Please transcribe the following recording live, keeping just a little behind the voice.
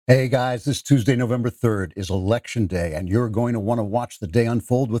Hey guys, this Tuesday, November 3rd is Election Day, and you're going to want to watch the day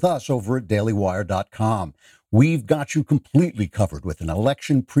unfold with us over at dailywire.com. We've got you completely covered with an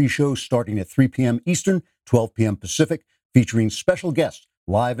election pre-show starting at 3 p.m. Eastern, 12 p.m. Pacific, featuring special guests,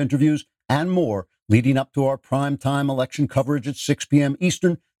 live interviews, and more, leading up to our primetime election coverage at 6 p.m.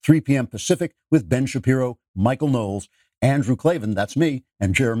 Eastern, 3 p.m. Pacific with Ben Shapiro, Michael Knowles, Andrew Klavan, that's me,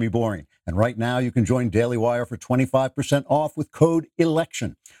 and Jeremy Boring. And right now you can join Daily Wire for 25% off with code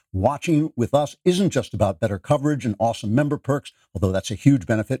ELECTION. Watching with us isn't just about better coverage and awesome member perks, although that's a huge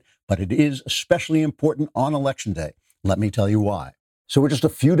benefit, but it is especially important on Election Day. Let me tell you why. So we're just a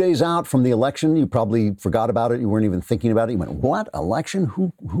few days out from the election. You probably forgot about it. You weren't even thinking about it. You went, what? Election?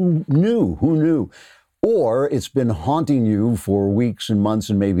 Who knew? Who knew? Or it's been haunting you for weeks and months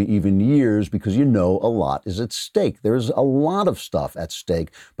and maybe even years because you know a lot is at stake. There's a lot of stuff at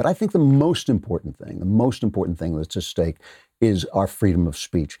stake. But I think the most important thing that's at stake is our freedom of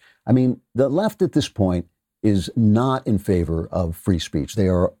speech. I mean, the left at this point is not in favor of free speech. They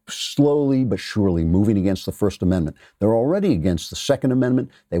are slowly but surely moving against the First Amendment. They're already against the Second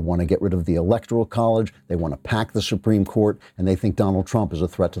Amendment. They want to get rid of the Electoral College. They want to pack the Supreme Court, and they think Donald Trump is a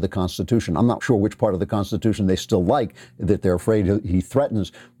threat to the Constitution. I'm not sure which part of the Constitution they still like, that they're afraid he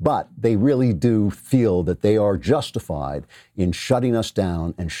threatens, but they really do feel that they are justified in shutting us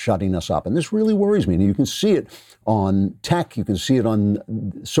down and shutting us up. And this really worries me. And you can see it on tech, you can see it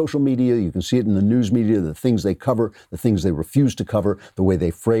on social media, you can see it in the news media, the things they cover, the things they refuse to cover, the way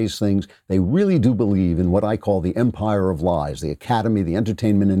they phrase things. They really do believe in what I call the empire of lies, the academy, the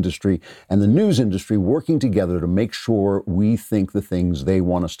entertainment industry, and the news industry working together to make sure we think the things they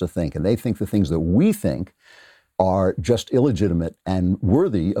want us to think. And they think the things that we think are just illegitimate and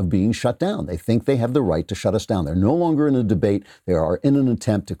worthy of being shut down. They think they have the right to shut us down. They're no longer in a debate. They are in an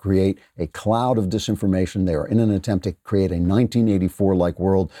attempt to create a cloud of disinformation. They are in an attempt to create a 1984-like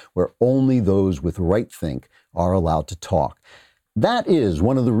world where only those with right think are allowed to talk. That is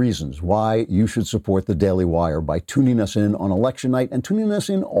one of the reasons why you should support the Daily Wire by tuning us in on election night and tuning us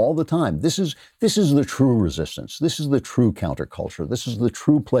in all the time. This is the true resistance. This is the true counterculture. This is the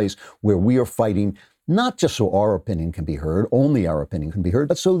true place where we are fighting not just so our opinion can be heard, only our opinion can be heard,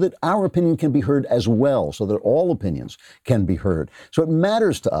 but so that our opinion can be heard as well, so that all opinions can be heard. So it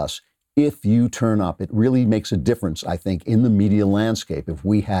matters to us if you turn up. It really makes a difference, I think, in the media landscape if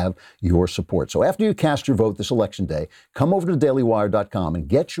we have your support. So after you cast your vote this election day, come over to dailywire.com and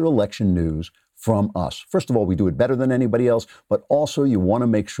get your election news from us. First of all, we do it better than anybody else, but also you want to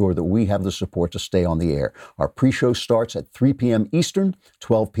make sure that we have the support to stay on the air. Our pre-show starts at 3 p.m. Eastern,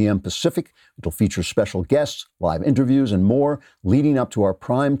 12 p.m. Pacific. It'll feature special guests, live interviews, and more, leading up to our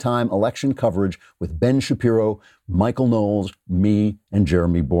primetime election coverage with Ben Shapiro, Michael Knowles, me, and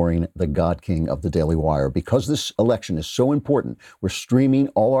Jeremy Boring, the God King of the Daily Wire. Because this election is so important, we're streaming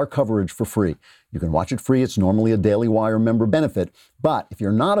all our coverage for free. You can watch it free. It's normally a Daily Wire member benefit. But if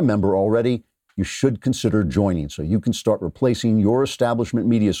you're not a member already, you should consider joining so you can start replacing your establishment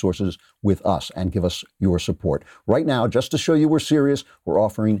media sources with us and give us your support. Right now, just to show you we're serious, we're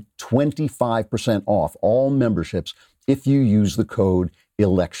offering 25% off all memberships if you use the code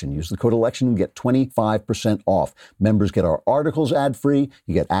ELECTION. Use the code ELECTION and get 25% off. Members get our articles ad-free.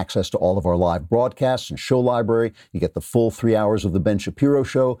 You get access to all of our live broadcasts and show library. You get the full 3 hours of the Ben Shapiro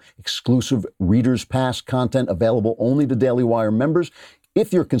Show, exclusive Reader's Pass content available only to Daily Wire members.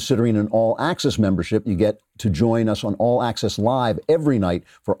 If you're considering an all-access membership, you get to join us on All Access Live every night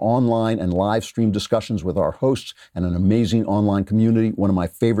for online and live stream discussions with our hosts and an amazing online community. One of my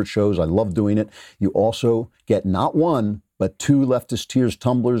favorite shows. I love doing it. You also get not one, but 2 Leftist Tears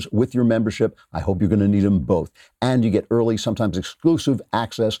tumblers with your membership. I hope you're going to need them both. And you get early, sometimes exclusive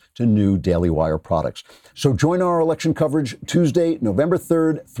access to new Daily Wire products. So join our election coverage Tuesday, November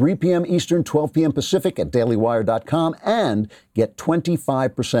 3rd, 3 p.m. Eastern, 12 p.m. Pacific at dailywire.com and get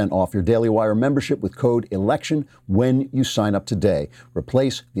 25% off your Daily Wire membership with code ELECTION when you sign up today.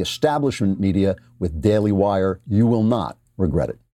 Replace the establishment media with Daily Wire. You will not regret it.